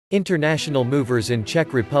International Movers in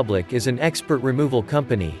Czech Republic is an expert removal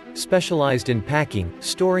company, specialized in packing,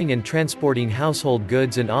 storing and transporting household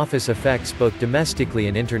goods and office effects both domestically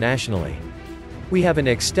and internationally. We have an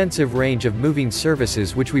extensive range of moving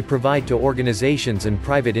services which we provide to organizations and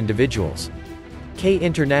private individuals. KAE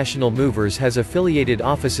International Movers has affiliated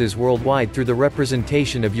offices worldwide through the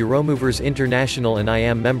representation of Euromovers International and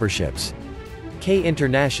IAM memberships. KAE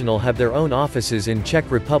International have their own offices in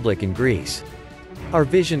Czech Republic and Greece. Our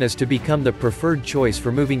vision is to become the preferred choice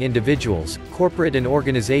for moving individuals, corporate and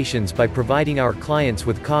organizations by providing our clients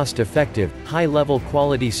with cost-effective, high-level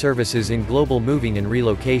quality services in global moving and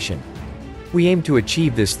relocation. We aim to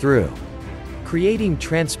achieve this through creating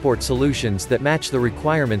transport solutions that match the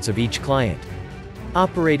requirements of each client,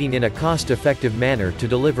 operating in a cost-effective manner to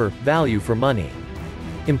deliver value for money,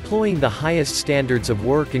 employing the highest standards of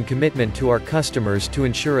work and commitment to our customers to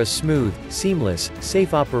ensure a smooth, seamless,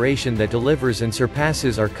 safe operation that delivers and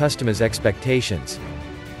surpasses our customers' expectations,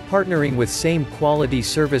 partnering with same quality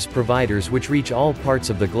service providers which reach all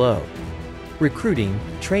parts of the globe, recruiting,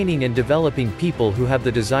 training and developing people who have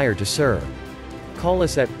the desire to serve. Call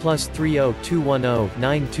us at +30 210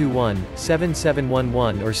 921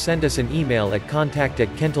 7711 or send us an email at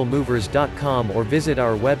contact@kentelmovers.com or visit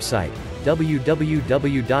our website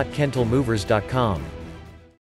www.kentelmovers.com.